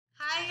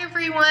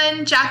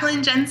everyone,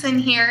 Jacqueline Jensen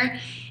here,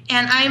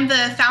 and I'm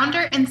the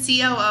founder and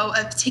COO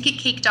of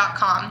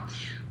TicketCake.com.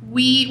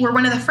 We were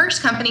one of the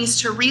first companies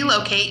to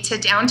relocate to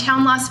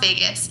downtown Las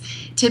Vegas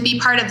to be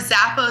part of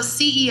Zappos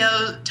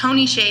CEO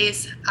Tony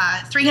Hsieh's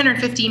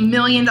 $350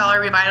 million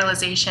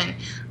revitalization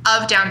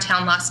of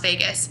downtown Las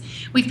Vegas.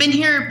 We've been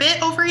here a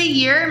bit over a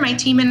year, my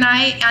team and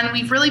I, and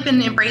we've really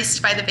been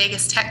embraced by the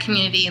Vegas tech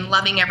community and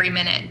loving every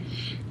minute.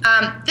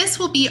 This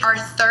will be our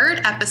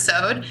third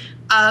episode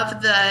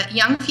of the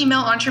Young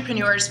Female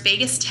Entrepreneurs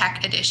Vegas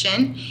Tech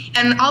Edition,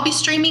 and I'll be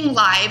streaming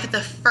live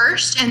the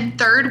first and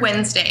third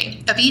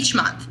Wednesday of each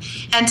month.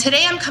 And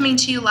today I'm coming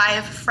to you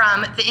live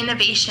from the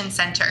Innovation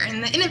Center.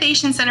 And the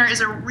Innovation Center is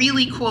a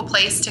really cool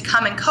place to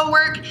come and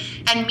co-work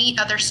and meet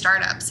other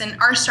startups. And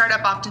our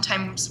startup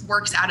oftentimes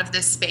works out of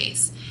this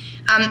space.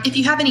 If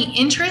you have any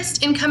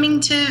interest in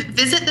coming to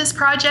visit this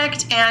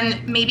project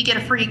and maybe get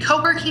a free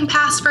co-working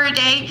pass for a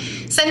day,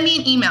 send me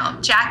an email,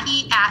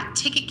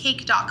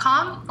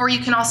 jackie@ticketcake.com, or you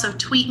can also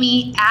tweet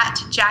me at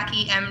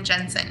Jackie M.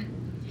 Jensen.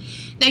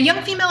 Now,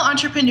 Young Female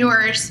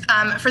Entrepreneurs,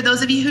 for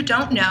those of you who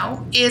don't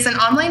know, is an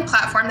online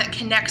platform that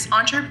connects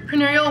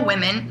entrepreneurial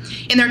women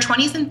in their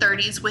 20s and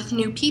 30s with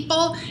new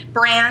people,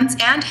 brands,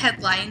 and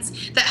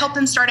headlines that help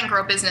them start and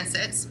grow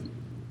businesses.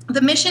 The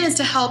mission is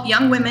to help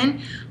young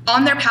women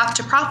on their path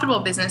to profitable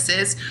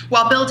businesses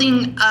while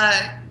building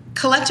a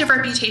collective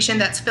reputation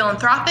that's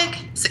philanthropic,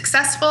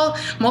 successful,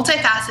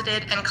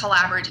 multifaceted, and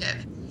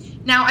collaborative.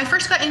 Now, I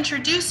first got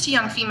introduced to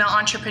young female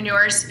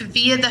entrepreneurs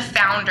via the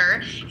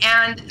founder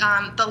and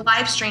the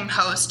live stream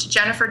host,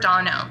 Jennifer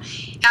Dono.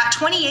 At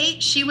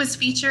 28, she was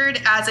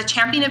featured as a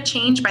champion of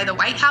change by the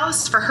White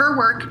House for her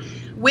work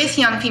with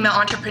young female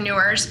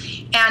entrepreneurs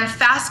and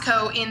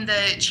FASTCO in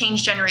the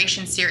Change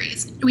Generation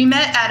series. We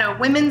met at a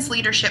women's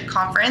leadership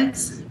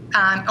conference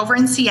over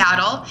in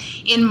Seattle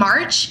in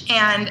March,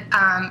 and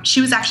she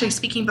was actually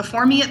speaking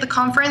before me at the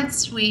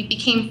conference. We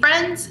became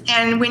friends,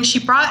 and when she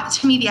brought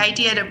to me the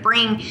idea to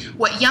bring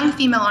what Young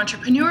Female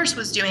Entrepreneurs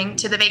was doing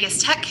to the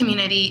Vegas tech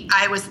community,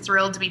 I was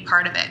thrilled to be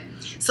part of it.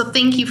 So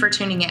thank you for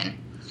tuning in.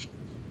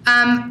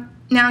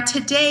 Now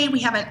today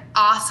we have an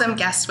awesome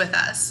guest with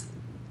us.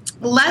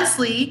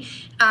 Leslie,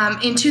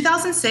 in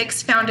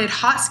 2006, founded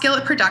Hot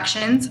Skillet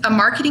Productions, a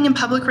marketing and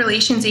public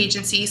relations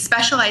agency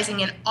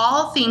specializing in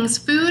all things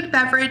food,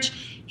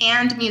 beverage,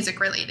 and music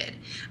related.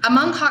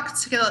 Among Hot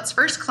Skillet's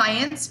first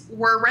clients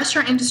were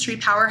restaurant industry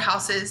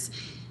powerhouses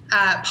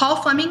Paul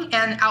Fleming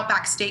and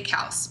Outback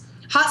Steakhouse.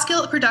 Hot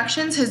Skillet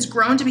Productions has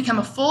grown to become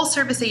a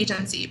full-service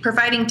agency,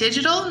 providing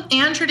digital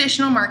and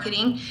traditional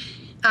marketing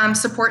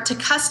support to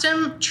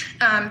custom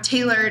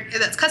tailored to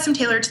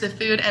the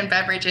food and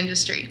beverage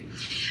industry.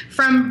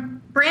 From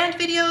brand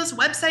videos,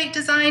 website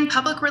design,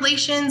 public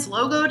relations,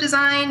 logo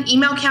design,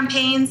 email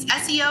campaigns,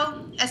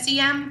 SEO,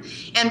 SEM,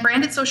 and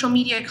branded social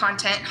media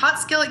content, Hot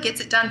Skillet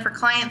gets it done for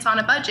clients on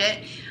a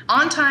budget,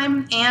 on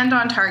time, and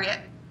on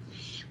target.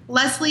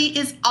 Leslie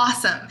is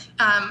awesome.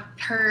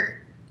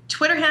 Her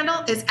Twitter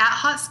handle is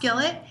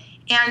 @HotSkillet,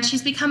 and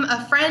she's become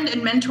a friend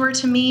and mentor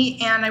to me,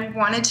 and I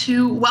wanted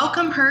to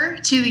welcome her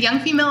to the Young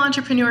Female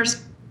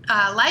Entrepreneurs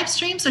live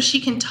stream so she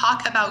can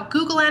talk about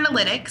Google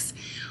Analytics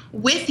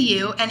with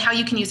you and how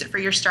you can use it for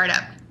your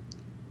startup.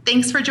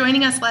 Thanks for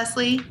joining us,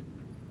 Leslie.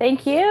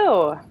 Thank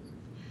you.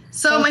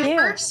 So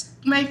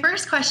my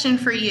first question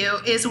for you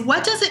is,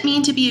 what does it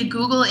mean to be a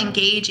Google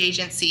Engage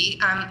agency?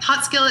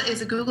 Hot Skillet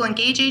is a Google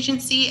Engage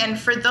agency, and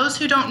for those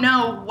who don't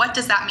know, what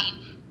does that mean?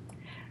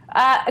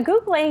 A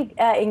Google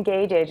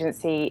Engage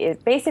agency is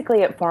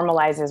basically, it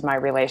formalizes my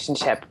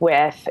relationship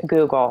with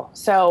Google.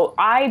 So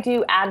I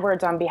do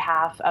AdWords on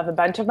behalf of a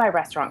bunch of my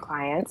restaurant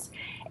clients,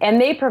 and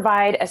they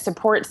provide a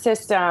support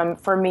system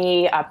for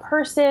me, a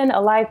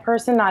live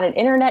person, not an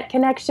internet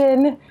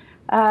connection,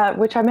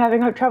 which I'm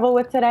having trouble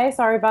with today.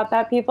 Sorry about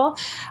that, people.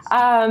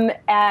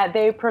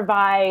 They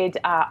provide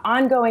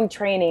ongoing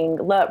training,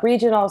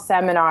 regional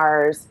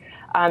seminars,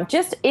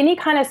 just any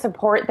kind of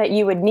support that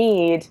you would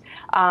need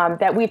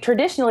that we've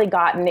traditionally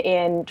gotten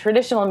in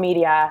traditional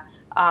media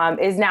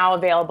is now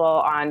available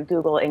on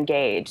Google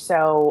Engage.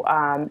 So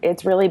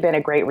it's really been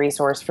a great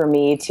resource for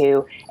me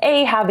to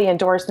A, have the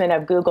endorsement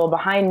of Google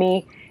behind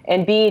me,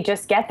 and B,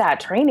 just get that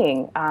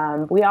training.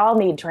 We all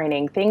need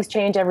training. Things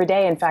change every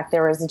day. In fact,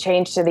 there was a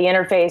change to the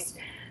interface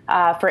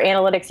for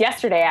analytics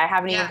yesterday I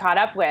haven't even caught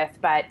up with,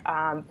 but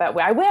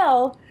I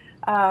will.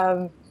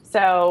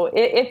 So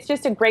it's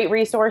just a great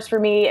resource for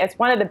me. It's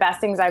one of the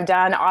best things I've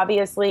done.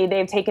 Obviously,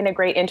 they've taken a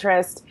great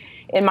interest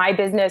in my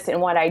business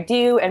and what I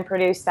do and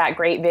produced that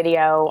great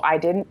video. I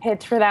didn't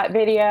pitch for that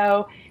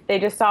video. They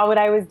just saw what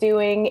I was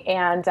doing,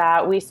 and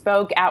we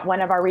spoke at one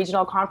of our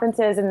regional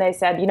conferences, and they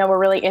said, we're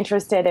really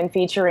interested in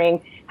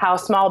featuring how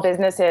small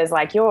businesses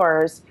like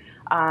yours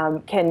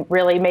can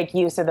really make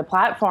use of the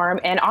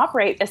platform and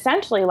operate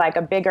essentially like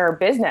a bigger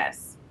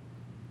business.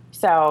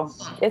 So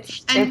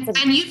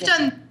and you've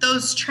done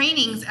those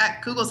trainings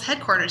at Google's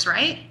headquarters,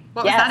 right?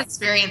 What was that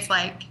experience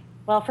like?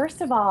 Well,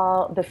 first of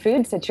all, the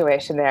food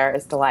situation there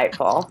is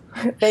delightful.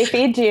 They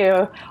feed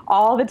you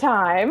all the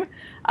time.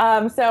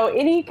 So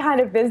any kind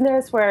of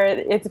business where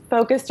it's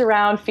focused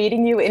around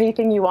feeding you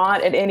anything you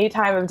want at any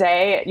time of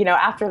day,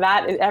 after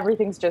that,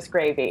 everything's just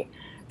gravy.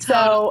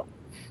 Totally. So,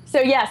 so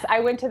yes, I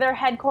went to their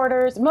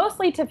headquarters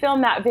mostly to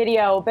film that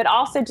video, but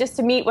also just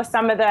to meet with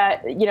some of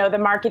the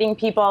marketing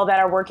people that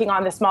are working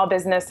on the small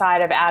business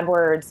side of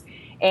AdWords,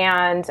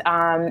 and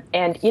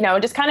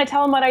just kind of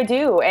tell them what I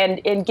do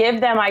and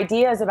give them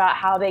ideas about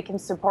how they can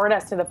support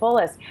us to the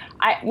fullest.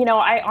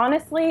 I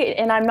honestly,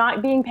 and I'm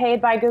not being paid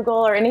by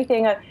Google or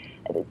anything.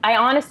 I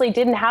honestly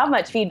didn't have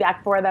much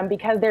feedback for them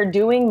because they're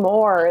doing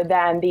more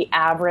than the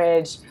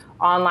average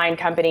online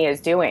company is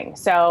doing.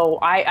 So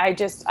I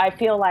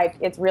feel like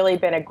it's really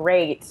been a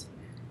great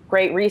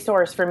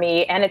resource for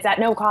me, and it's at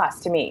no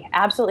cost to me.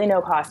 Absolutely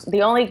no cost.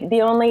 The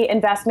only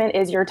investment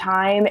is your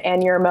time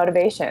and your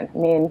motivation. I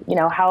mean,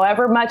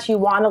 however much you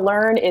want to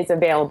learn is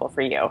available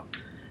for you.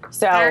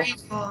 So, Very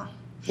cool.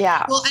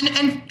 yeah. Well,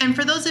 and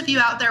for those of you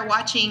out there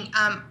watching,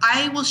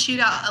 I will shoot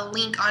out a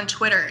link on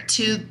Twitter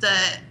to the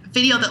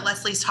video that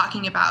Leslie's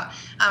talking about.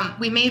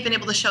 We may have been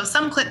able to show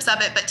some clips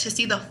of it, but to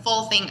see the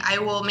full thing, I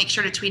will make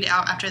sure to tweet it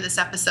out after this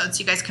episode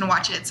so you guys can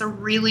watch it. It's a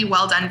really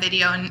well done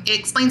video, and it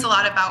explains a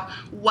lot about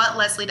what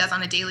Leslie does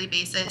on a daily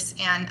basis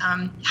and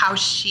how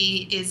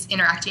she is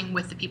interacting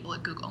with the people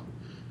at Google.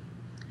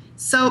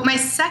 So my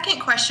second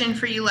question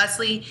for you,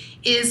 Leslie,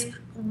 is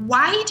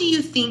why do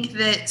you think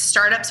that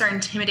startups are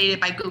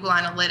intimidated by Google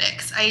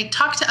Analytics? I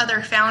talked to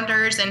other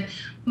founders, and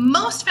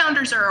most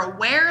founders are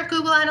aware of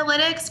Google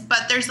Analytics,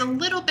 but there's a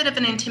little bit of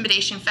an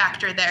intimidation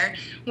factor there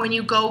when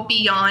you go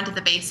beyond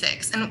the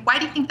basics. And why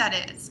do you think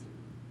that is?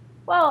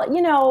 Well,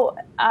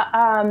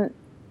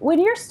 when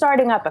you're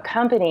starting up a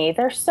company,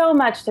 there's so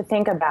much to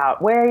think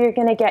about: where you're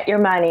going to get your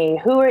money,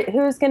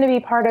 who's going to be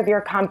part of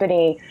your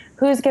company,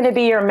 who's going to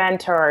be your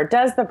mentor,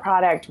 does the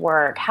product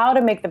work, how to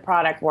make the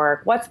product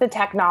work, what's the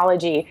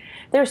technology.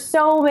 There's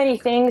so many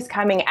things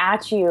coming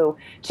at you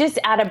just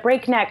at a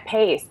breakneck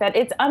pace that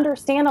it's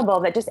understandable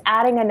that just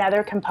adding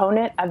another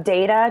component of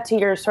data to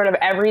your sort of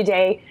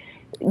everyday,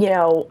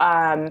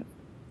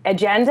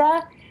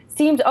 agenda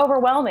seems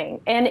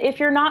overwhelming. And if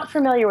you're not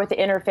familiar with the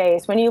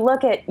interface, when you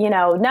look at,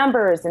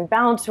 numbers and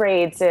bounce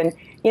rates and,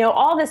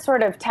 all this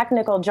sort of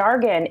technical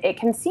jargon, it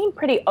can seem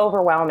pretty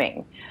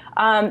overwhelming.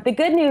 The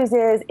good news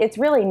is it's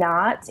really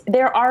not.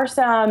 There are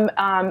some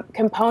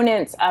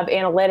components of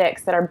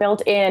analytics that are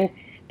built in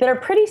that are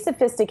pretty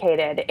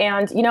sophisticated.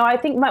 And, I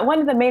think one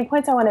of the main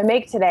points I want to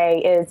make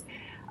today is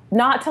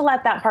not to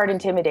let that part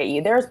intimidate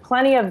you. There's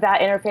plenty of that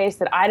interface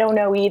that I don't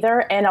know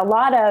either. And a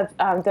lot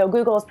of, though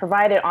Google has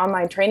provided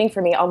online training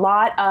for me, a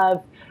lot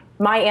of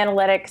my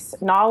analytics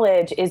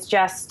knowledge is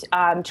just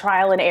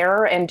trial and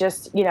error and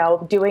just,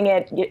 doing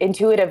it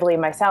intuitively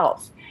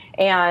myself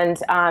and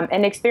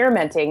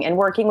experimenting and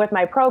working with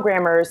my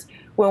programmers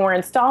when we're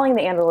installing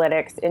the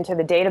analytics into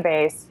the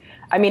database,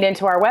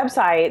 into our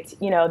website,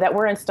 that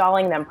we're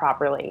installing them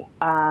properly.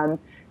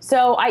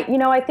 So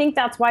I think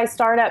that's why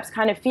startups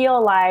kind of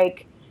feel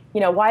like,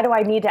 why do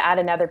I need to add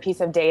another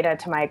piece of data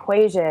to my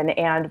equation?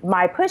 And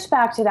my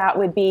pushback to that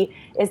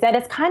is that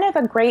it's kind of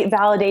a great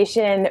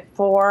validation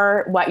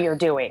for what you're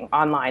doing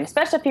online,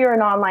 especially if you're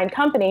an online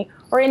company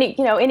or any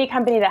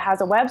company that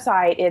has a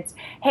website. It's,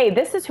 hey,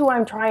 this is who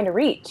I'm trying to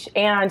reach.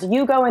 And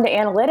you go into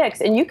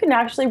analytics and you can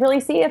actually really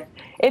see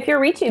if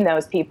you're reaching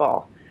those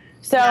people.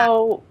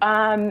 So,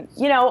 I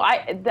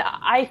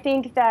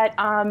think that,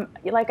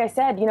 like I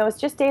said, it's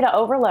just data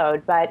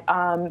overload, but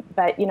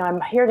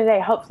I'm here today,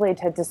 hopefully,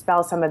 to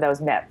dispel some of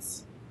those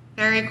myths.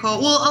 Very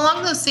cool. Well,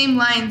 along those same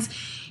lines,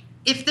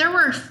 if there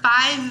were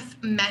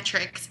 5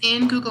 metrics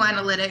in Google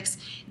Analytics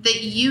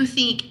that you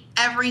think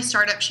every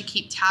startup should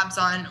keep tabs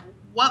on,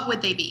 what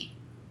would they be?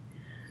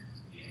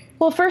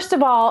 Well, first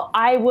of all,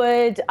 I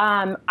would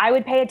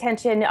pay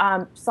attention.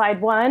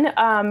 Slide 1.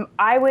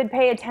 I would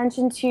pay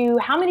attention to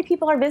how many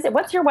people are visiting.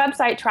 What's your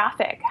website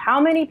traffic? How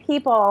many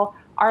people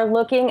are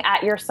looking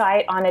at your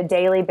site on a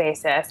daily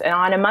basis and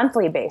on a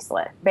monthly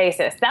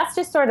basis? That's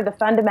just sort of the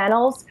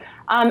fundamentals.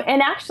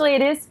 And actually,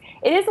 it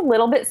is a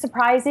little bit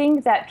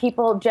surprising that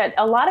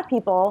a lot of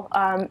people,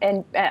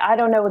 and I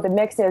don't know what the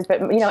mix is,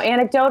 but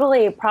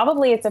anecdotally,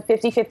 probably it's a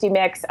 50-50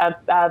 mix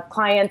of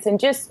clients and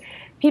just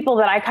people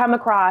that I come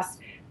across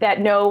that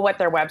know what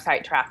their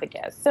website traffic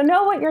is. So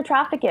know what your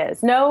traffic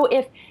is. Know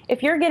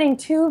if you're getting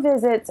 2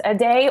 visits a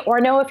day, or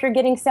know if you're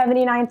getting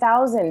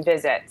 79,000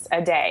 visits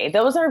a day.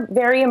 Those are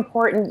very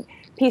important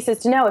pieces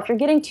to know. If you're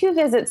getting 2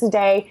 visits a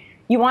day,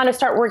 you want to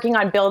start working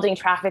on building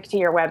traffic to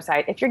your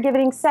website. If you're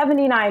getting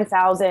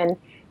 79,000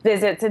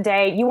 visits a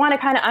day, you want to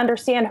kind of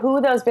understand who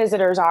those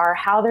visitors are,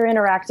 how they're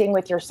interacting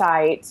with your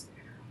site,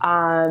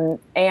 and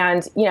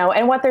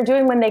what they're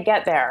doing when they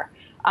get there.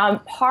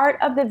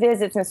 Part of the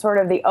visits and sort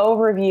of the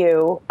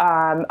overview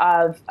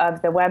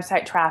of the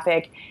website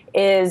traffic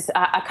is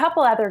a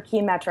couple other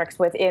key metrics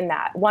within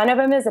that. One of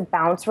them is a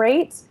bounce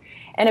rate.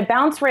 And a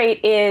bounce rate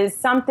is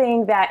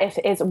something that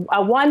is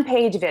a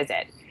one-page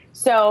visit.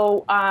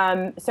 So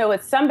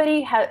it's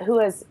somebody who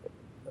has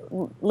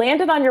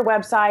landed on your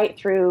website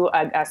through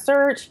a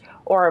search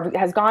or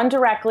has gone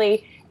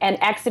directly and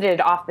exited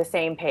off the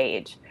same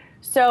page.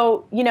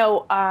 So,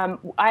 I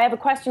have a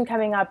question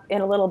coming up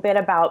in a little bit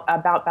about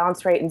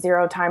bounce rate and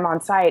zero time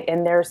on site,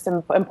 and there's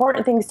some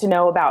important things to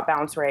know about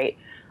bounce rate.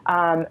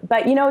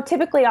 But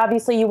typically,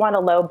 obviously, you want a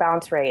low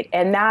bounce rate,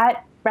 and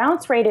that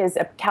bounce rate is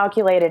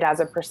calculated as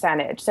a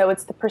percentage. So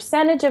it's the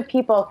percentage of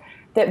people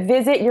that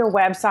visit your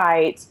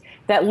website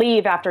that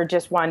leave after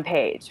just one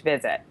page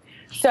visit.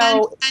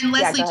 So, and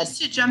yeah, Leslie, go ahead.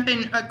 just to jump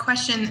in, a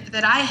question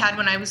that I had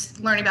when I was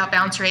learning about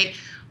bounce rate.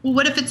 Well,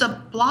 what if it's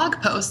a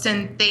blog post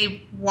and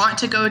they want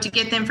to go to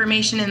get the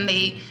information and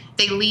they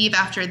leave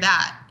after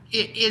that?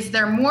 Is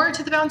there more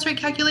to the bounce rate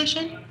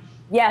calculation?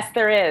 Yes,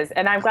 there is.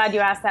 And I'm glad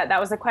you asked that.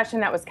 That was a question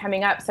that was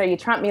coming up. So you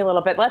trumped me a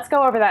little bit. Let's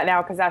go over that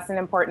now because that's an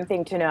important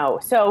thing to know.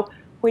 So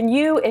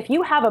if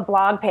you have a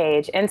blog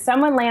page and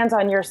someone lands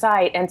on your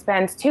site and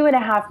spends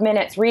 2.5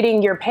 minutes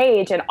reading your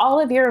page and all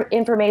of your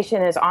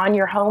information is on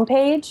your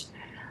homepage,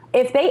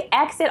 if they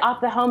exit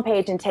off the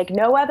homepage and take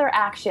no other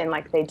action,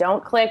 like they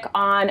don't click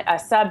on a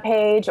sub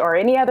page or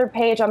any other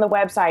page on the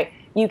website,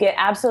 you get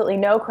absolutely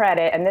no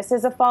credit. And this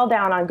is a fall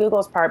down on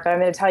Google's part, but I'm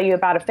going to tell you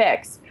about a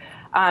fix.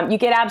 You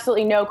get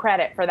absolutely no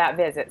credit for that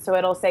visit. So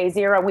it'll say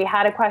zero. We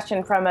had a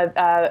question from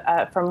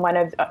from one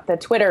of the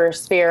Twitter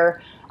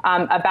sphere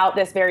about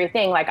this very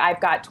thing. Like,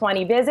 I've got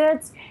 20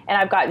 visits and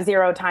I've got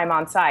zero time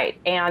on site.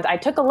 And I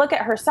took a look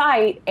at her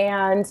site,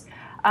 and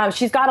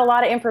she's got a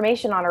lot of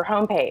information on her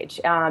homepage.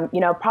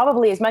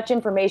 Probably as much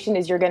information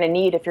as you're going to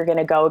need if you're going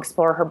to go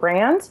explore her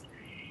brand.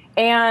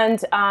 And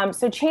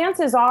so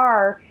chances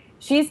are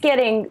she's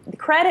getting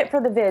credit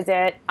for the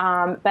visit,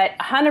 but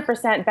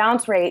 100%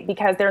 bounce rate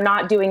because they're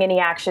not doing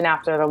any action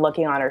after they're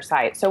looking on her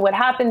site. So what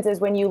happens is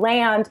when you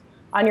land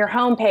on your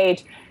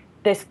homepage,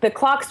 the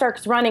clock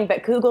starts running,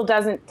 but Google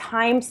doesn't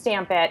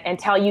timestamp it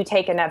until you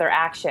take another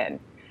action.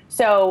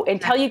 So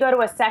until you go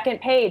to a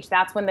second page,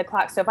 that's when the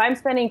clock. So if I'm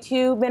spending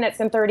 2 minutes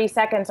and 30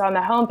 seconds on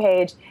the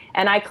homepage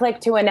and I click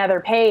to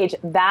another page,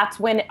 that's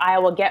when I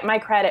will get my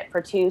credit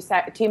for 2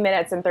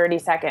 minutes and 30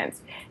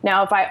 seconds.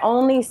 Now, if I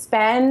only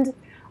spend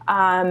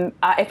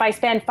if I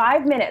spend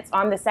 5 minutes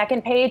on the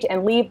second page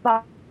and leave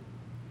by.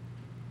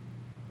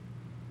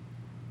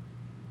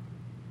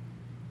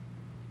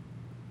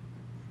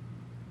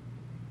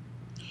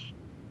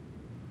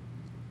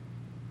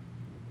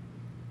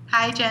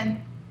 Hi,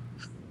 Jen.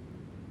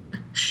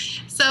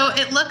 So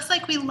it looks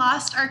like we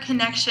lost our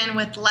connection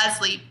with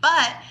Leslie,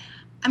 but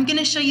I'm going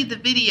to show you the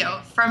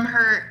video from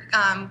her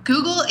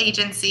Google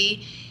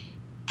agency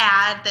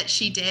ad that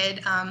she did.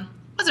 It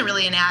wasn't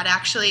really an ad,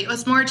 actually. It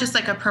was more just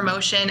like a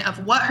promotion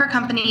of what her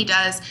company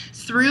does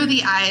through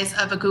the eyes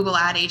of a Google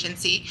ad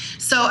agency.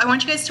 So I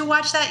want you guys to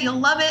watch that. You'll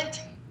love it.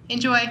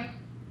 Enjoy.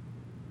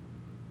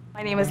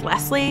 My name is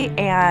Leslie,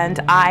 and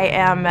I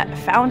am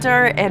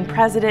founder and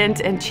president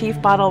and chief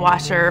bottle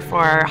washer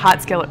for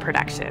Hot Skillet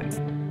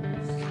Productions.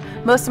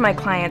 Most of my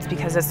clients,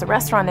 because it's the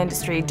restaurant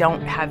industry,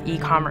 don't have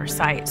e-commerce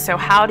sites. So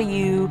how do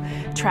you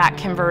track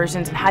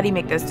conversions, and how do you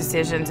make those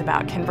decisions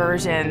about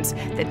conversions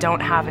that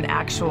don't have an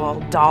actual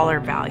dollar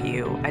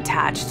value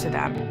attached to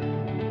them?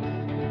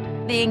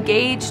 The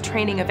Engage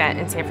training event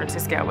in San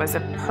Francisco was a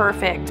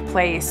perfect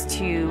place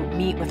to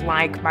meet with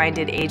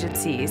like-minded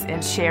agencies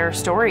and share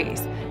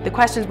stories. The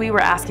questions we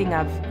were asking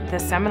of the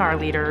seminar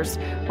leaders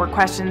were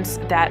questions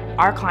that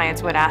our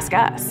clients would ask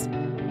us.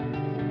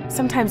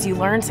 Sometimes you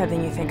learn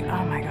something, you think,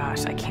 oh my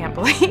gosh, I can't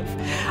believe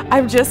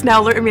I'm just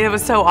now learning. I mean, it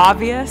was so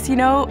obvious,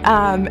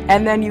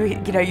 and then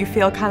you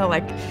feel kind of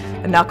like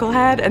a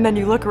knucklehead, and then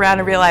you look around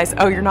and realize,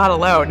 oh, you're not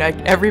alone.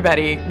 Like,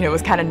 everybody,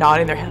 was kind of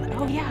nodding their head, like,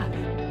 oh yeah.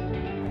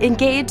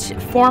 Engage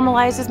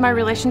formalizes my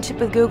relationship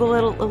with Google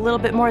a little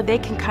bit more. They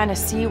can kind of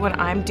see what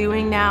I'm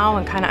doing now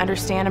and kind of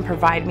understand and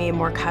provide me a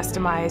more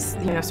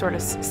customized, sort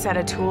of set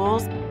of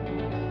tools.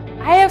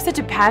 I have such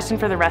a passion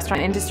for the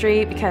restaurant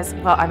industry because,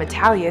 well, I'm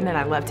Italian and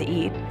I love to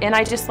eat, and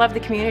I just love the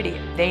community.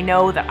 They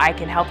know that I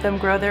can help them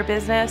grow their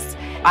business.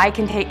 I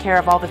can take care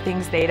of all the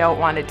things they don't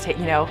want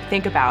to,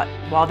 think about.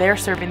 While they're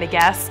serving the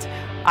guest,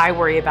 I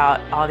worry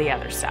about all the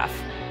other stuff.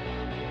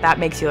 That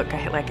makes you look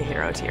like a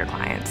hero to your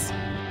clients.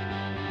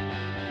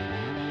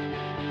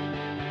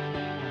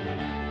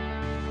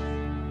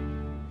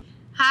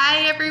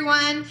 Hi,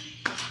 everyone.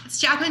 It's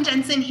Jacqueline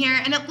Jensen here,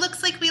 and it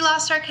looks like we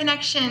lost our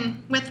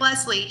connection with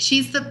Leslie.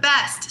 She's the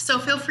best, so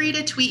feel free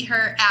to tweet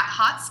her at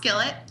Hot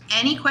Skillet.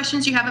 Any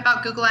questions you have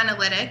about Google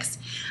Analytics.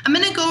 I'm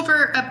going to go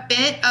over a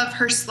bit of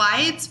her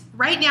slides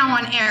right now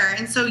on air,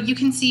 and so you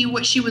can see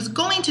what she was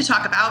going to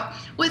talk about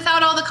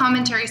without all the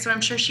commentary, so I'm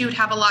sure she would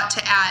have a lot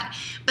to add.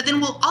 But then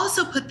we'll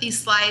also put these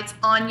slides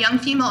on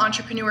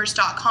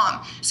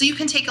youngfemaleentrepreneurs.com, so you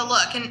can take a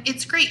look, and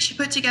it's great. She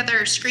put together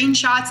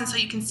screenshots, and so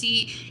you can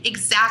see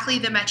exactly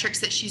the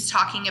metrics that she's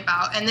talking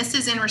about, and this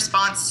is in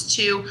response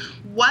to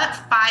what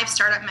 5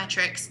 startup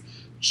metrics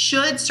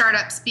should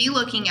startups be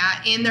looking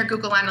at in their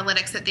Google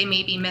Analytics that they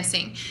may be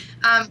missing.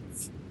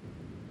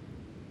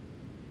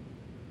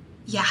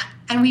 Yeah,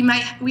 and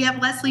we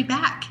have Leslie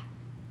back.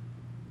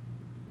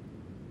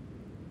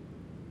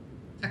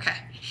 Okay,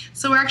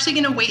 so we're actually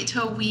going to wait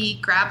till we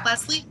grab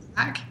Leslie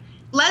back.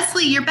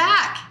 Leslie, you're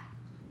back.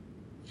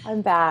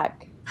 I'm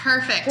back.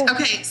 Perfect.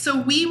 Okay,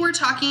 so we were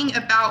talking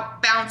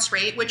about bounce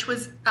rate, which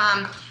was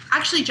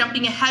actually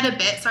jumping ahead a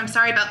bit, so I'm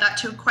sorry about that,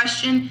 to a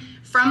question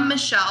from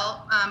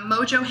Michelle,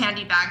 Mojo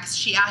Handybags.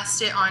 She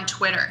asked it on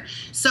Twitter.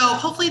 So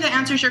hopefully that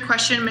answers your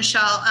question,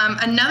 Michelle.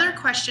 Another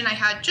question I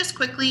had just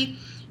quickly,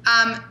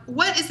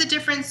 what is the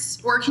difference,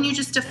 or can you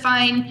just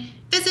define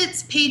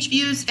visits, page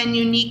views, and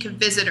unique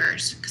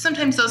visitors? Because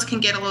sometimes those can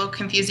get a little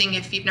confusing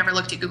if you've never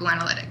looked at Google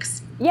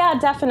Analytics. Yeah,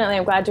 definitely.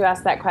 I'm glad you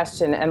asked that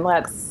question, and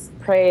let's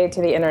pray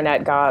to the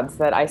internet gods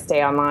that I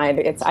stay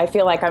online. I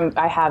feel like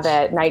I have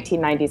a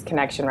 1990s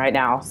connection right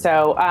now.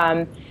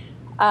 So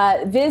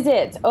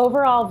visits,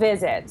 overall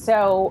visits.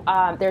 So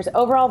there's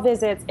overall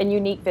visits and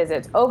unique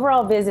visits.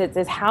 Overall visits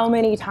is how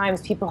many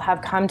times people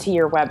have come to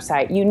your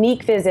website.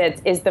 Unique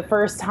visits is the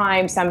first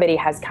time somebody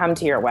has come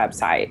to your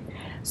website.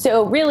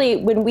 So really,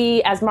 when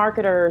we as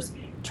marketers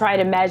try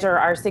to measure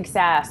our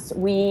success,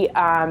 we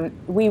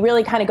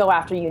really kind of go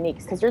after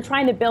uniques, because you're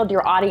trying to build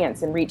your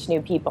audience and reach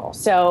new people.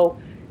 So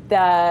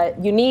the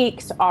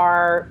uniques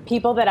are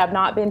people that have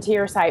not been to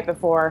your site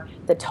before.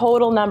 The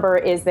total number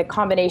is the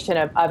combination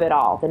of it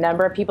all. The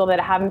number of people that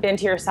haven't been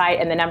to your site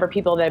and the number of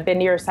people that have been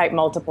to your site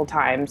multiple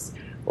times,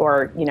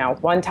 or,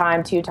 one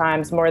time, two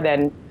times, more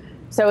than.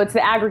 So it's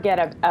the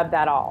aggregate of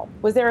that all.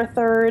 Was there a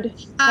third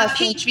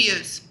question? Page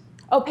views.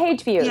 Oh,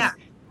 page views. Yeah.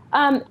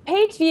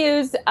 Page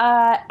views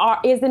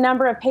is the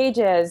number of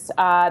pages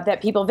that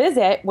people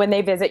visit when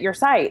they visit your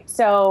site.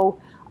 So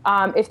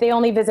if they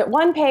only visit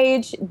one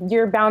page,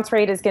 your bounce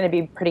rate is going to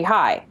be pretty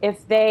high.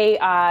 If they,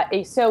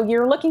 so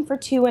you're looking for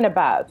 2 and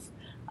above.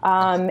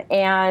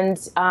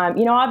 Obviously,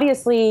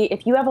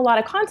 if you have a lot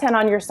of content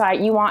on your site,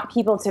 you want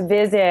people to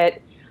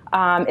visit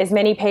as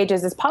many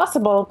pages as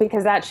possible,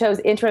 because that shows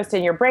interest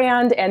in your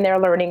brand and they're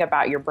learning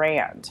about your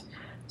brand.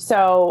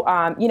 So,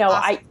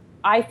 awesome.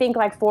 I think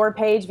like 4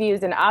 page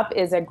views and up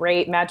is a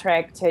great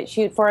metric to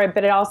shoot for it,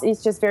 but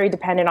it's just very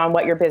dependent on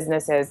what your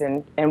business is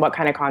and what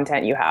kind of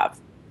content you have.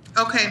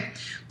 Okay,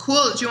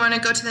 cool. Do you want to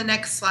go to the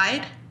next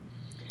slide?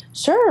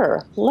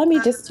 Sure. Let me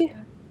just do.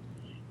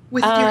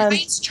 With your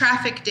highest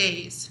traffic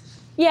days.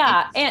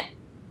 Yeah, and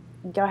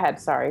go ahead.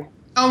 Sorry.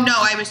 Oh no,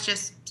 I was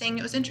just saying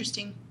it was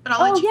interesting, but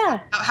I'll let you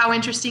talk about how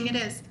interesting it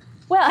is.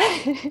 Well,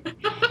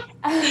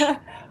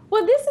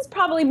 well, this is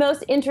probably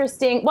most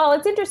interesting. Well,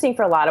 it's interesting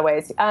for a lot of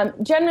ways.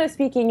 Generally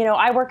speaking,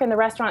 I work in the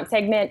restaurant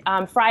segment.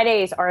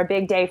 Fridays are a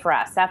big day for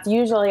us. That's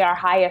usually our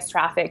highest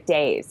traffic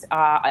days.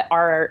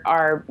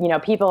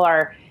 People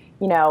are,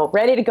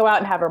 ready to go out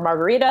and have a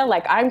margarita,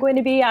 like I'm going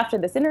to be after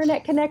this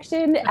internet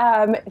connection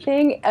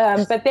thing.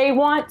 But they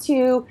want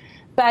to.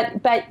 But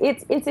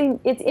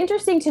it's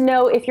interesting to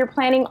know if you're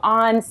planning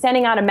on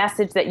sending out a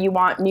message that you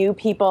want new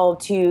people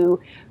to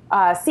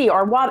see,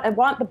 or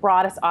want the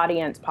broadest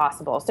audience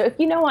possible. So if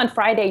on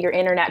Friday your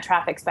internet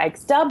traffic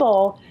spikes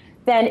double,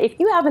 then if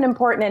you have an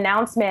important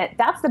announcement,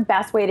 that's the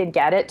best way to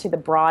get it to the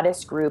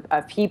broadest group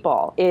of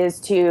people, is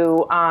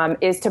to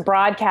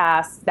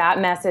broadcast that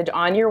message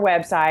on your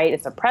website.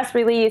 It's a press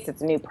release,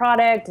 it's a new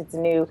product, it's a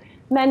new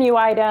menu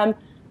item,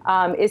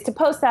 is to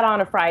post that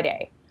on a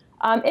Friday.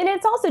 And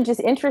it's also just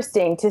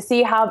interesting to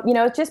see how,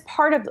 it's just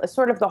part of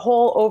sort of the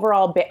whole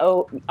overall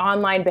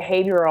online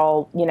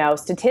behavioral,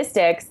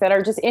 statistics that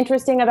are just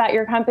interesting about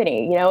your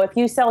company. If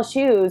you sell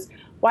shoes,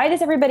 why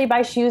does everybody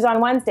buy shoes on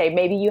Wednesday?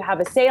 Maybe you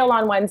have a sale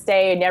on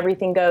Wednesday and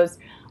everything goes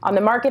on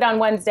the market on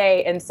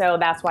Wednesday. And so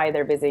that's why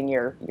they're visiting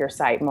your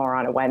site more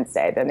on a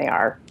Wednesday than they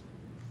are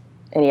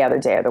any other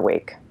day of the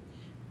week.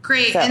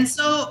 Great. And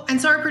so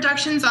our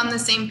production's on the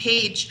same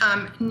page.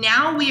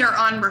 Now we are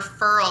on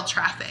referral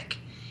traffic.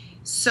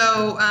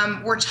 So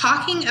we're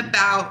talking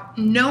about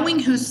knowing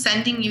who's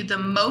sending you the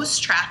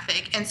most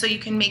traffic, and so you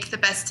can make the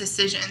best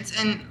decisions.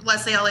 And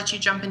Leslie, I'll let you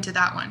jump into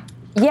that one.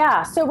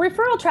 Yeah, so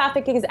referral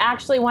traffic is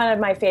actually one of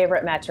my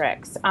favorite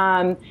metrics.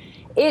 I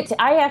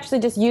actually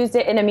just used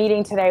it in a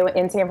meeting today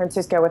in San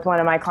Francisco with one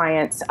of my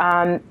clients.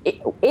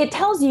 It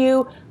tells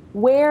you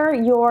where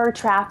your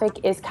traffic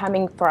is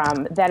coming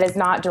from that is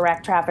not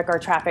direct traffic or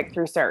traffic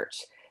through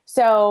search.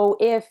 So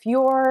if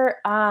you're,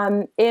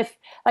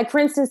 like for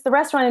instance, the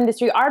restaurant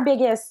industry, our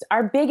biggest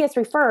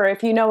referrer,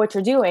 if you know what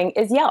you're doing,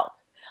 is Yelp.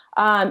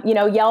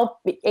 Yelp,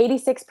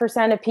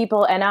 86% of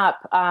people and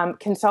up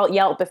consult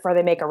Yelp before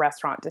they make a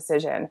restaurant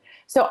decision.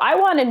 So I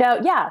want to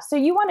know, so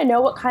you want to know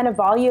what kind of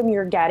volume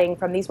you're getting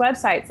from these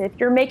websites. If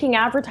you're making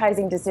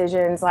advertising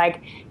decisions,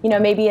 like,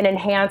 maybe an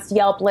enhanced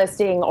Yelp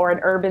listing or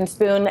an Urban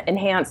Spoon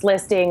enhanced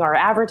listing or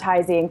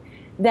advertising,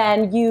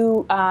 then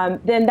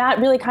then that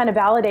really kind of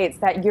validates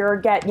that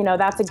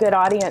that's a good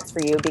audience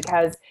for you,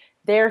 because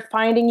they're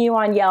finding you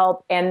on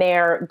Yelp and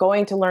they're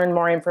going to learn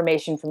more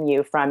information from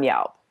you from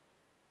Yelp.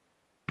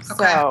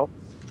 Okay. So,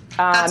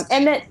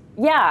 and then,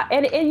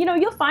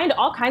 and you'll find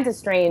all kinds of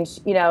strange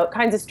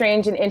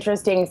and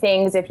interesting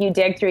things if you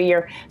dig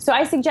through so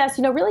I suggest,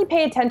 really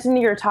pay attention to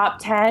your top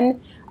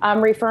 10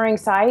 referring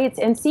sites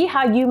and see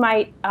how you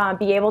might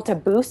be able to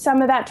boost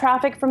some of that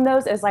traffic from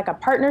those as like a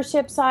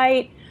partnership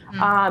site.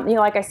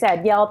 Like I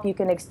said, Yelp, you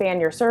can expand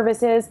your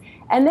services.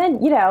 And then,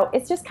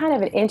 it's just kind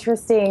of an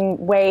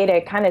interesting way to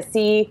kind of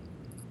see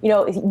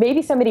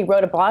maybe somebody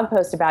wrote a blog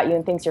post about you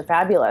and thinks you're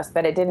fabulous,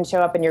 but it didn't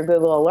show up in your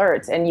Google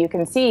alerts. And you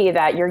can see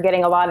that you're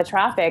getting a lot of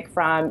traffic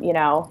from,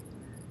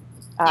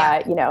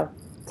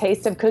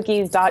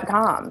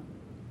 tasteofcookies.com.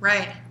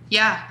 Right.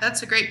 Yeah,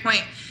 that's a great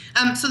point.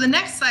 So the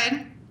next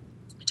slide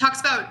talks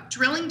about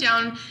drilling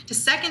down to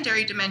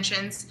secondary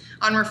dimensions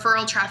on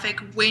referral traffic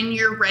when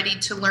you're ready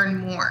to learn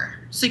more.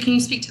 So can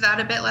you speak to that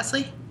a bit,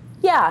 Leslie?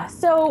 Yeah,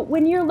 so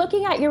when you're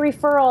looking at your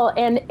referral,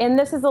 and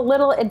this is a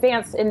little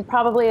advanced and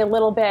probably a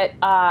little bit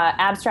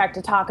abstract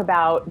to talk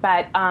about,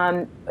 but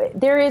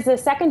there is a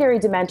secondary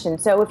dimension.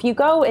 So if you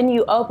go and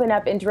you open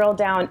up and drill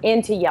down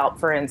into Yelp,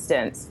 for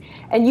instance,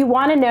 and you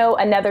want to know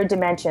another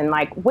dimension,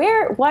 like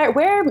where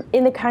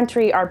in the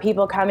country are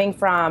people coming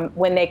from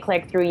when they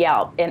click through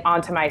Yelp and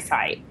onto my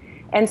site?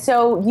 And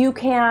so you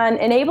can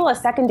enable a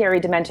secondary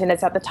dimension.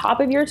 It's at the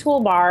top of your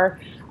toolbar.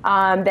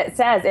 That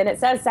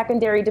says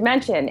secondary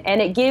dimension,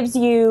 and it gives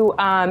you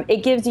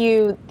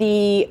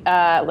the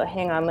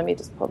hang on, let me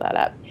just pull that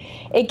up.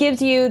 It gives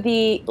you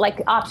the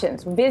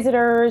options: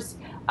 visitors,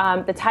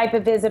 the type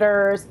of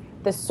visitors,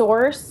 the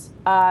source,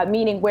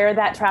 meaning where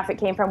that traffic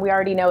came from. We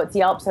already know it's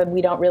Yelp, so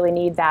we don't really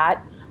need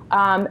that.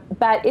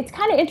 But it's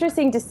kind of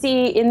interesting to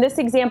see in this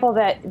example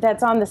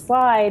that's on the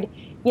slide.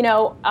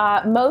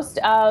 Most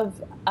of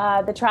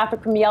the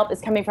traffic from Yelp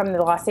is coming from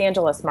the Los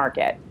Angeles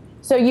market.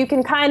 So you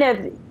can kind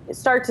of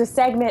start to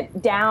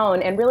segment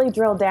down and really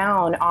drill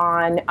down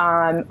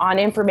on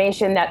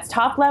information that's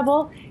top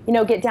level.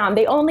 Get down.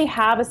 They only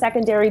have a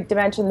secondary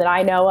dimension that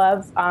I know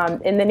of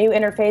in the new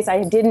interface.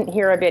 I didn't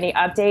hear of any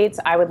updates.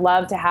 I would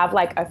love to have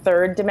a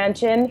third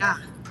dimension. Yeah.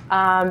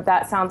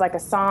 That sounds like a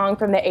song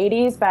from the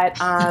 80s, but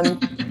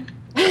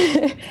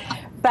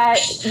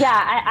But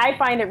yeah, I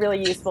find it really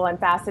useful and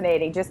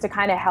fascinating just to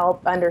kind of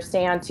help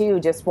understand too,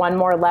 just one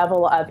more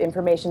level of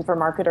information for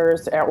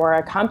marketers or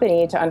a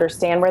company to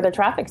understand where the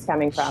traffic's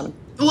coming from.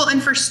 Well,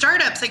 and for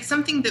startups,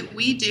 something that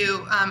we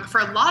do for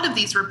a lot of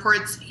these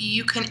reports,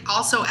 you can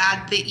also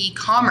add the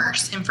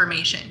e-commerce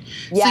information.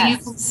 Yes. So you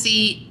can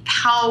see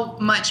how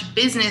much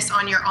business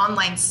on your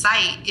online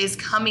site is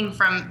coming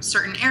from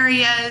certain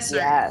areas.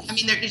 Yes.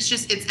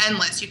 It's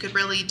endless. You could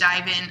really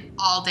dive in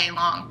all day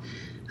long.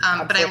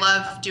 But I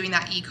love doing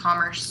that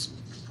e-commerce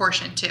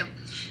portion too.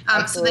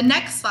 So the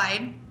next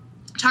slide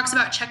talks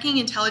about checking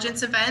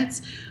intelligence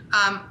events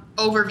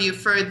overview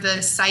for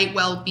the site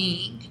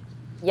well-being.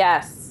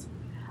 Yes.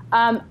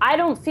 I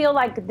don't feel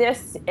like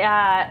this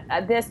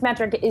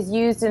metric is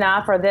used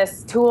enough, or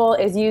this tool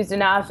is used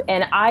enough,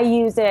 and I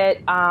use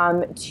it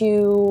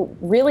to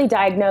really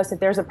diagnose if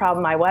there's a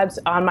problem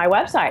on my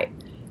website.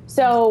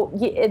 So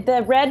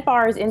the red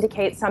bars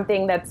indicate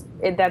something that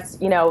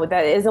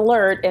is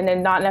alert and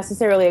then not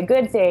necessarily a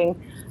good thing.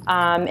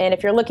 And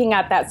if you're looking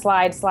at that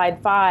slide 6,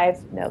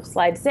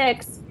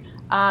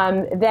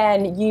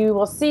 then you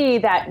will see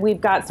that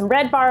we've got some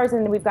red bars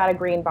and we've got a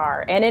green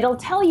bar. And it'll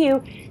tell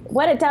you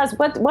what it does.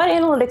 What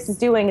analytics is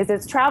doing is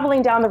it's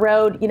traveling down the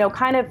road,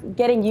 kind of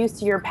getting used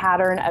to your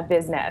pattern of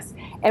business.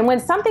 And when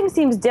something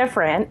seems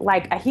different,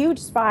 like a huge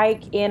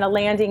spike in a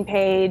landing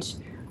page,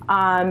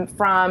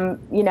 from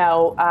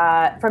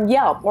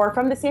Yelp or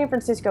from the San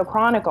Francisco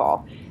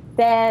Chronicle,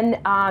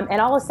 then and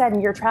all of a sudden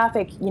your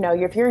traffic,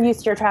 if you're used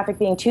to your traffic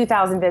being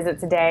 2,000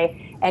 visits a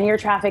day and your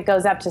traffic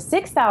goes up to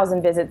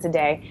 6,000 visits a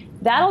day,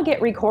 that'll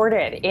get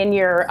recorded in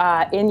your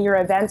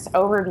events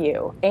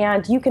overview.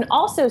 And you can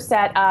also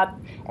set up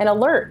an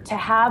alert to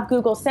have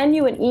Google send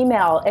you an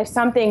email if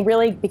something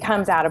really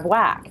becomes out of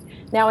whack.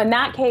 Now, in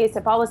that case,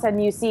 if all of a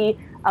sudden you see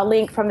a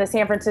link from the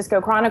San Francisco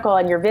Chronicle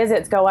and your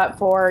visits go up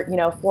for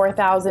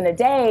 4,000 a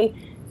day,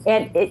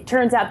 and it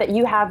turns out that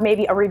you have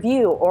maybe a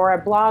review or a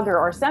blogger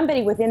or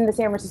somebody within the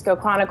San Francisco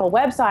Chronicle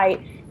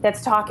website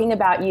that's talking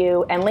about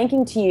you and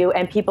linking to you,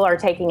 and people are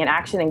taking an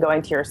action and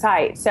going to your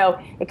site. So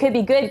it could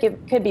be good,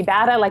 it could be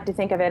bad. I like to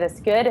think of it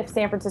as good if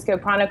San Francisco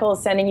Chronicle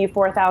is sending you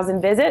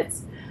 4,000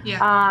 visits.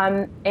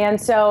 Yeah.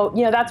 And so,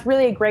 that's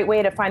really a great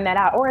way to find that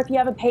out. Or if you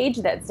have a page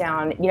that's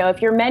down,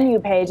 if your menu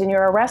page and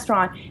you're a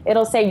restaurant,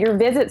 it'll say your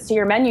visits to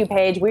your menu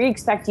page, we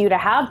expect you to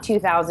have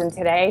 2,000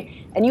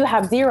 today, and you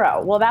have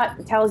 0. Well,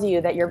 that tells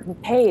you that your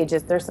page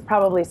there's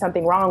probably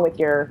something wrong with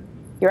your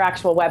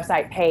actual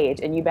website page,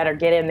 and you better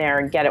get in there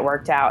and get it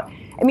worked out.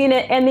 And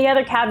the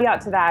other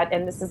caveat to that,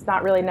 and this is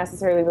not really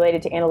necessarily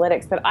related to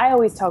analytics, but I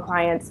always tell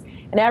clients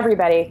and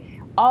everybody,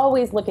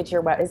 always look at your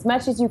web as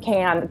much as you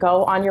can.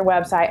 Go on your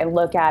website and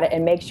look at it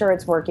and make sure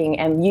it's working,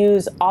 and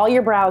use all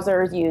your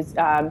browsers. Use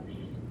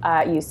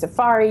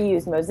Safari,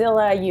 use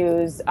Mozilla,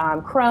 use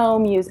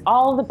Chrome, use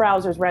all the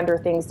browsers render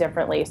things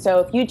differently. So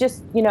if you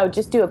just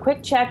do a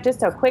quick check,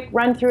 just a quick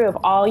run through of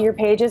all your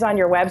pages on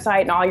your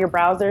website and all your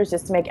browsers,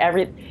 just to make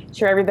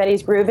sure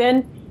everybody's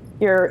grooving,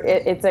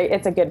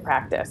 it's a good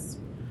practice.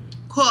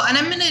 Cool. And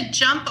I'm going to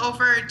jump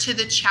over to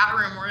the chat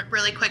room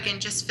really quick and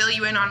just fill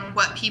you in on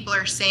what people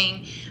are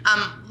saying.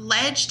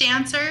 Ledge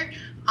Dancer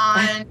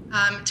on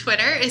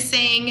Twitter is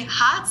saying,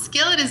 Hot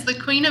Skillet is the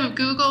queen of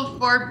Google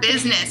for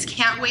business.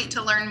 Can't wait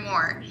to learn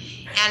more.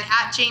 And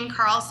at Jane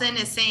Carlson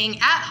is saying,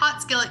 at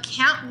Hot Skillet,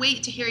 can't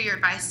wait to hear your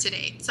advice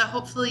today. So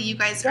hopefully you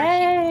guys are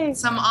hearing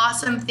some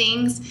awesome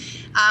things.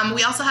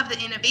 We also have the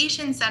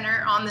Innovation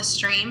Center on the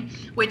stream,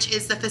 which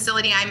is the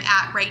facility I'm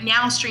at right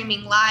now,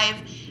 streaming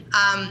live,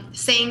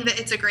 saying that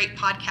it's a great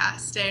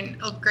podcast and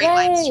a great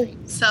live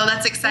stream. So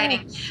that's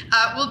exciting.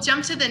 We'll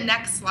jump to the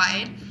next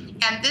slide.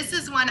 And this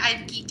is one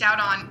I've geeked out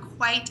on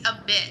quite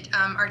a bit,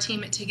 our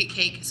team at Ticket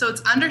Cake. So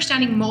it's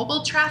understanding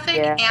mobile traffic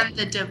and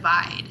the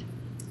divide.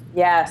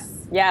 Yes.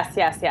 I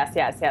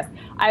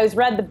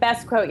read the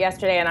best quote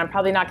yesterday, and I'm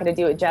probably not going to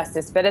do it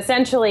justice, but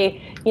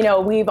essentially,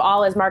 we've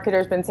all as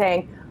marketers been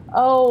saying,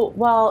 oh,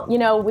 well,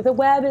 the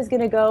web is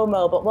going to go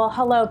mobile. Well,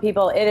 hello,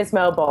 people. It is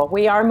mobile.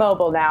 We are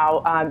mobile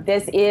now.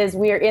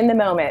 We're in the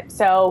moment.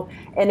 So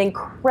an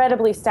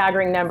incredibly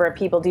staggering number of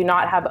people do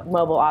not have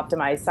mobile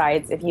optimized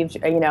sites. If you've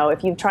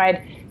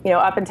tried,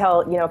 up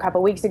until, a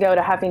couple weeks ago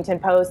to Huffington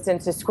Post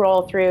and to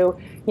scroll through,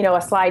 a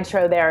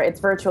slideshow there, it's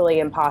virtually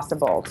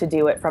impossible to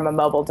do it from a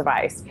mobile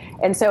device.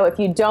 And so if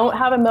you don't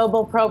have a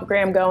mobile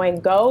program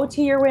going, go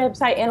to your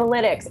website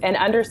analytics and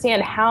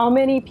understand how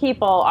many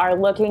people are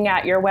looking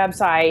at your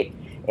website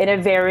in a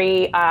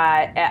very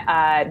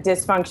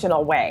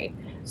dysfunctional way.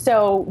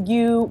 So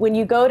when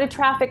you go to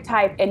traffic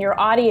type and your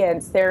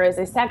audience, there is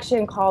a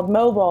section called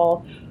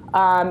mobile,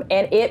 and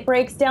it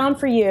breaks down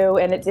for you,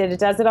 and it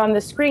does it on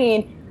the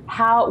screen,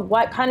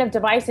 what kind of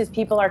devices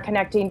people are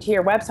connecting to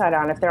your website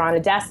on. If they're on a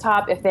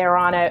desktop, if they're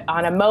on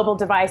a mobile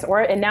device,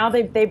 and now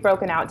they've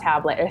broken out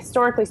tablet.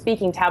 Historically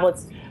speaking,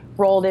 tablets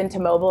rolled into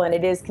mobile, and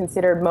it is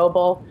considered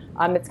mobile.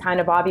 It's kind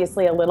of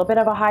obviously a little bit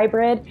of a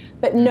hybrid,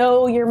 but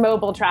know your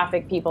mobile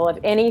traffic, people. If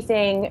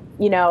anything,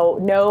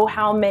 know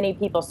how many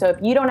people. So if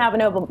you don't have a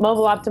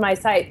mobile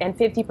optimized site and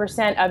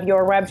 50% of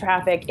your web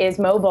traffic is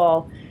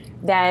mobile,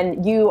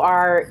 then you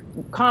are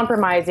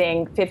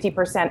compromising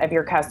 50% of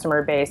your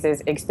customer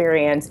base's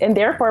experience and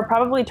therefore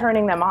probably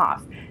turning them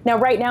off. Now,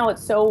 right now,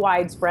 it's so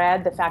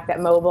widespread, the fact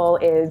that mobile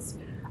is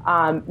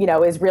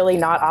really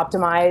not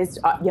optimized,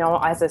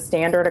 as a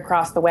standard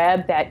across the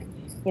web, that,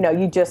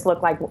 you just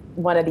look like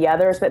one of the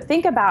others. But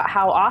think about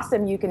how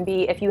awesome you can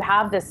be if you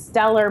have this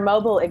stellar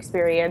mobile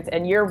experience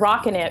and you're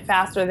rocking it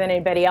faster than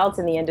anybody else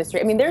in the industry.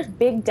 I mean, there's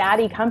big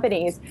daddy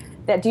companies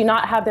that do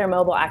not have their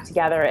mobile act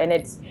together, and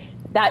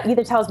that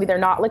either tells me they're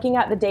not looking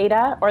at the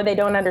data or they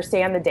don't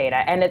understand the data.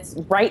 And it's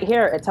right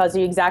here. It tells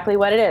you exactly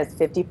what it is.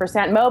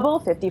 50%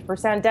 mobile,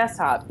 50%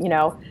 desktop.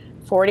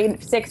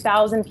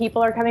 46,000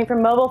 people are coming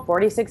from mobile,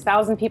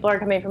 46,000 people are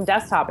coming from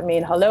desktop. I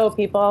mean, hello,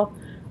 people.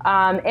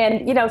 And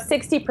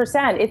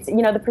 60%, it's,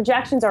 the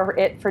projections are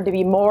to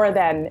be more,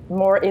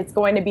 it's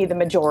going to be the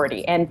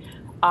majority. And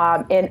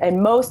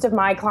in most of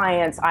my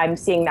clients, I'm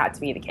seeing that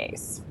to be the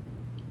case.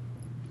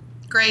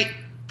 Great.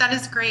 That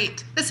is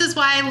great. This is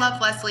why I love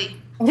Leslie.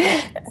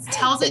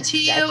 Tells it to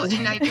you,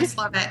 and I just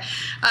love it.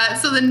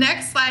 So the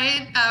next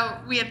slide,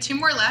 we have two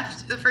more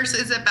left. The first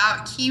is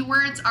about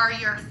keywords are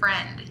your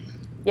friend.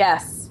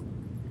 Yes.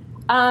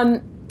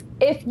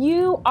 If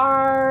you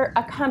are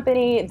a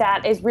company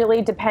that is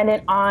really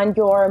dependent on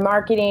your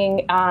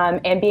marketing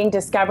and being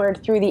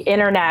discovered through the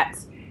internet,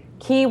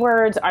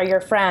 keywords are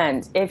your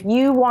friend. If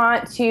you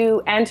want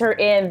to enter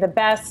in the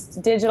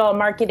best digital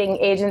marketing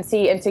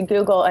agency into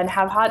Google and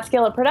have Hot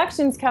Skillet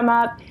Productions come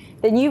up,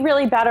 then you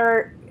really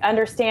better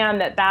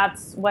understand that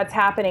that's what's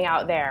happening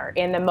out there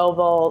in the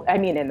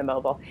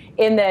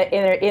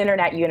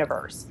internet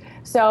universe.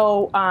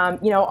 So,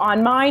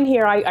 on mine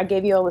here, I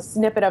gave you a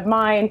snippet of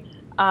mine.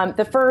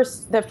 The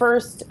first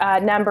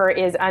number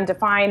is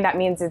undefined. That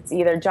means it's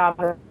either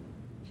Java.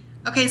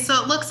 Okay,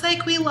 so it looks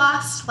like we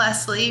lost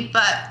Leslie,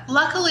 but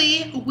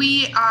luckily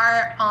we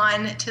are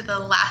on to the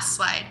last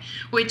slide,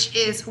 which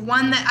is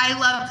one that I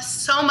love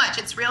so much.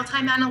 It's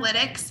real-time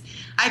analytics.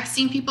 I've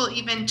seen people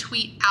even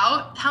tweet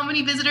out how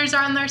many visitors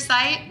are on their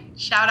site.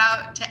 Shout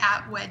out to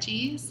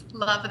 @Wedgies,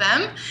 love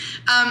them.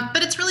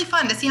 But it's really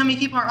fun to see how many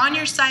people are on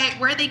your site,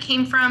 where they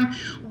came from,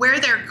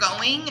 where they're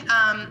going,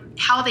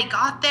 how they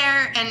got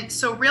there. And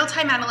so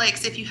real-time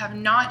analytics, if you have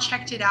not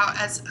checked it out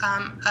as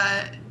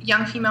a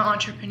young female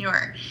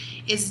entrepreneur,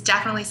 is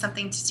definitely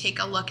something to take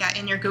a look at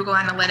in your Google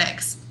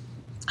Analytics.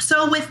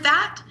 So with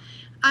that,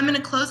 I'm going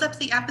to close up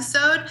the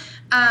episode.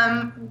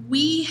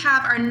 We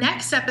have our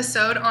next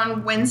episode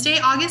on Wednesday,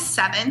 August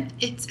 7th.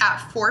 It's at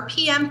 4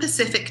 p.m.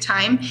 Pacific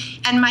time.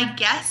 And my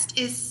guest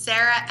is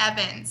Sarah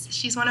Evans.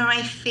 She's one of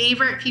my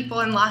favorite people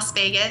in Las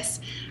Vegas.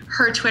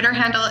 Her Twitter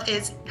handle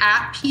is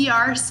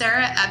 @PR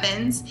Sarah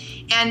Evans.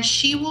 And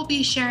she will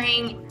be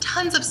sharing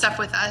tons of stuff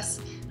with us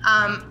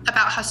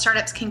about how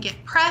startups can get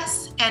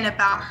press and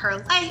about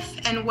her life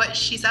and what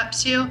she's up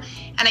to.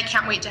 And I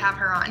can't wait to have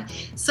her on.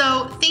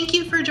 So thank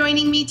you for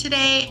joining me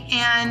today,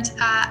 and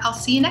I'll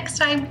see you next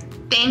time.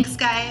 Thanks,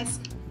 guys.